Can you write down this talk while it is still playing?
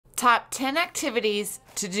Top 10 activities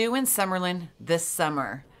to do in Summerlin this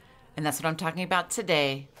summer. And that's what I'm talking about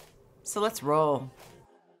today. So let's roll.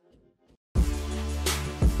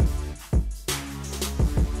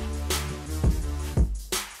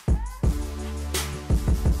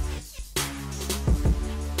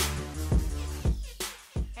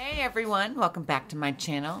 Hey everyone, welcome back to my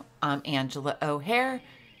channel. I'm Angela O'Hare,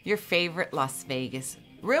 your favorite Las Vegas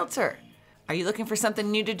realtor. Are you looking for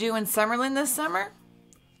something new to do in Summerlin this summer?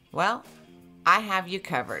 Well, I have you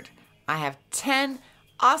covered. I have 10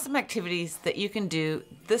 awesome activities that you can do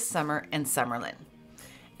this summer in Summerlin.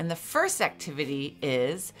 And the first activity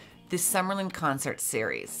is the Summerlin Concert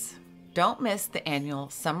Series. Don't miss the annual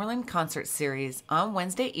Summerlin Concert Series on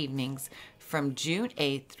Wednesday evenings from June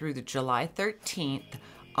 8th through the July 13th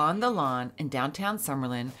on the lawn in downtown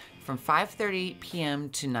Summerlin from 5:30 p.m.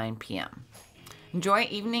 to 9 p.m. Enjoy an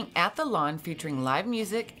evening at the lawn featuring live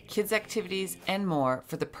music, kids activities, and more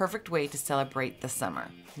for the perfect way to celebrate the summer.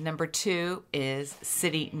 Number 2 is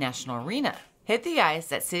City National Arena. Hit the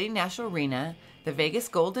ice at City National Arena, the Vegas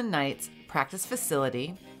Golden Knights practice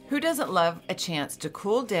facility. Who doesn't love a chance to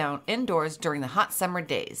cool down indoors during the hot summer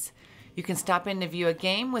days? You can stop in to view a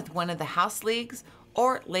game with one of the house leagues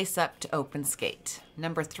or lace up to open skate.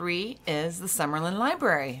 Number 3 is the Summerlin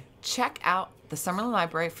Library. Check out the Summerlin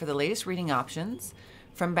Library for the latest reading options.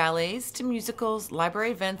 From ballets to musicals,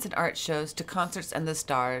 library events and art shows to concerts and the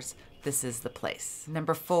stars, this is the place.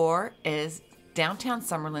 Number 4 is downtown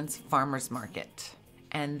Summerlin's Farmers Market.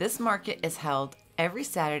 And this market is held every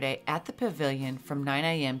Saturday at the Pavilion from 9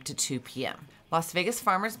 a.m. to 2 p.m. Las Vegas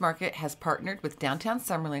Farmers Market has partnered with downtown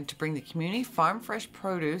Summerlin to bring the community farm fresh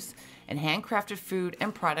produce and handcrafted food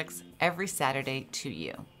and products every Saturday to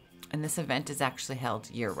you. And this event is actually held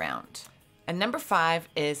year-round. And number 5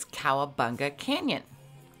 is Cowabunga Canyon.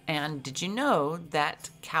 And did you know that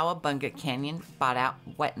Cowabunga Canyon bought out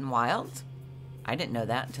Wet n Wild? I didn't know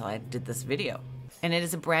that until I did this video. And it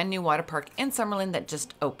is a brand new water park in Summerlin that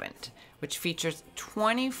just opened, which features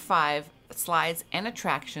 25 slides and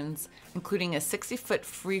attractions, including a 60-foot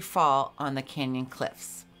free fall on the canyon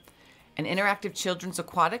cliffs, an interactive children's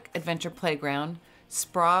aquatic adventure playground,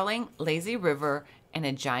 sprawling lazy river, and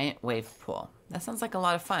a giant wave pool. That sounds like a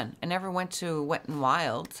lot of fun. I never went to Wet n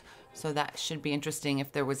Wild, so that should be interesting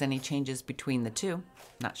if there was any changes between the two.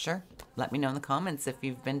 Not sure. Let me know in the comments if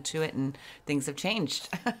you've been to it and things have changed.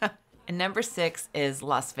 And number 6 is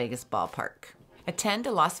Las Vegas Ballpark. Attend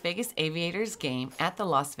a Las Vegas Aviators game at the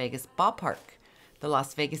Las Vegas Ballpark. The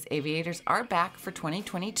Las Vegas Aviators are back for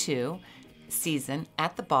 2022 season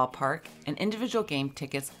at the ballpark, and individual game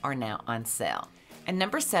tickets are now on sale. And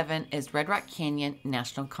number 7 is Red Rock Canyon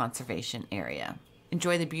National Conservation Area.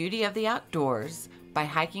 Enjoy the beauty of the outdoors by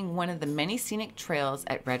hiking one of the many scenic trails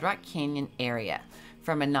at Red Rock Canyon area.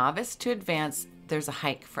 From a novice to advanced, there's a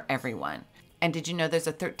hike for everyone. And did you know there's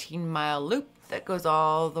a 13-mile loop that goes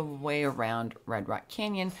all the way around Red Rock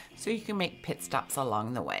Canyon, so you can make pit stops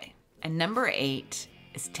along the way. And number 8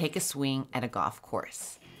 is take a swing at a golf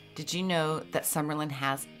course. Did you know that Summerlin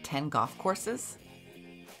has 10 golf courses?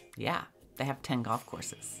 Yeah, they have 10 golf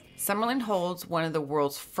courses. Summerlin holds one of the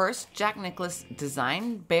world's first Jack Nicklaus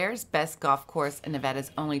designed Bears Best golf course and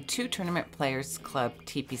Nevada's only 2 Tournament Players Club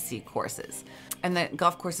TPC courses. And the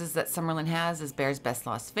golf courses that Summerlin has is Bears Best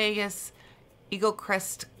Las Vegas, Eagle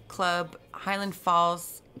Crest Club, Highland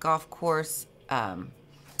Falls Golf Course, Palm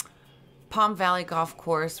Valley Golf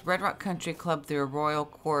Course, Red Rock Country Club, the Arroyo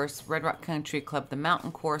Course, Red Rock Country Club, the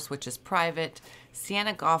Mountain Course, which is private,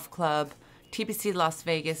 Sienna Golf Club, TPC Las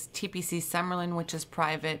Vegas, TPC Summerlin, which is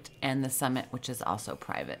private, and the Summit, which is also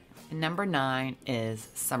private. And number 9 is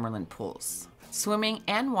Summerlin Pools. Swimming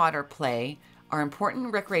and water play are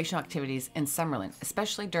important recreational activities in Summerlin,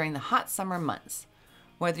 especially during the hot summer months.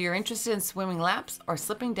 Whether you're interested in swimming laps or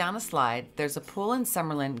slipping down a slide, there's a pool in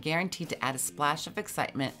Summerlin guaranteed to add a splash of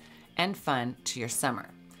excitement and fun to your summer.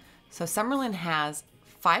 So Summerlin has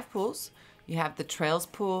 5 pools. You have the Trails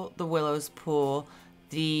Pool, the Willows Pool,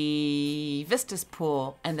 the Vistas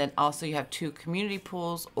Pool, and then also you have 2 community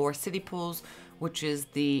pools or city pools, which is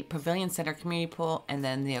the Pavilion Center Community Pool and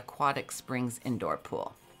then the Aquatic Springs Indoor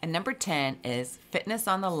Pool. And number 10 is Fitness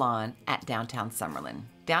on the Lawn at Downtown Summerlin.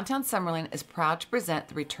 Downtown Summerlin is proud to present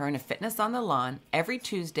the return of Fitness on the Lawn every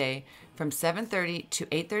Tuesday from 7:30 to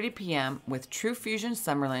 8:30 p.m. with True Fusion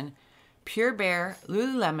Summerlin, Pure Bear,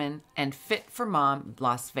 Lululemon, and Fit for Mom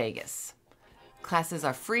Las Vegas. Classes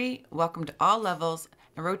are free, welcome to all levels,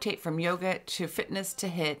 and rotate from yoga to fitness to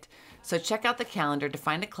HIIT, so check out the calendar to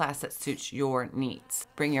find a class that suits your needs.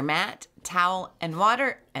 Bring your mat, towel, and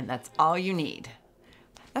water, and that's all you need.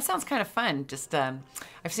 That sounds kind of fun. Just I've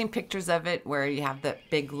seen pictures of it where you have the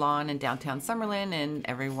big lawn in downtown Summerlin and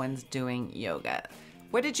everyone's doing yoga.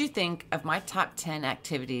 What did you think of my top 10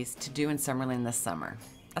 activities to do in Summerlin this summer?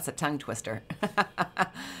 That's a tongue twister.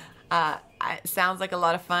 It sounds like a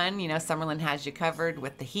lot of fun. You know, Summerlin has you covered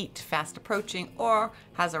with the heat fast approaching or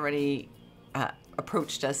has already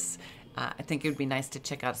approached us. I think it would be nice to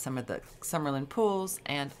check out some of the Summerlin pools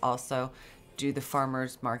and also do the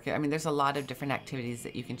farmers market. I mean, there's a lot of different activities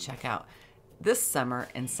that you can check out this summer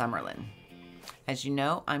in Summerlin. As you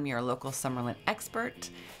know, I'm your local Summerlin expert.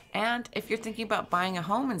 And if you're thinking about buying a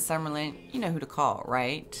home in Summerlin, you know who to call,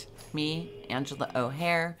 right? Me, Angela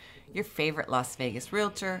O'Hare, your favorite Las Vegas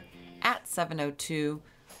realtor at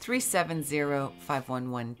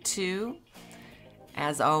 702-370-5112.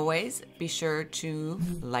 As always, be sure to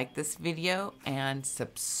like this video and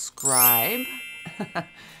subscribe.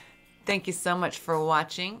 Thank you so much for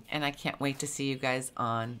watching, and I can't wait to see you guys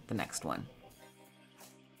on the next one.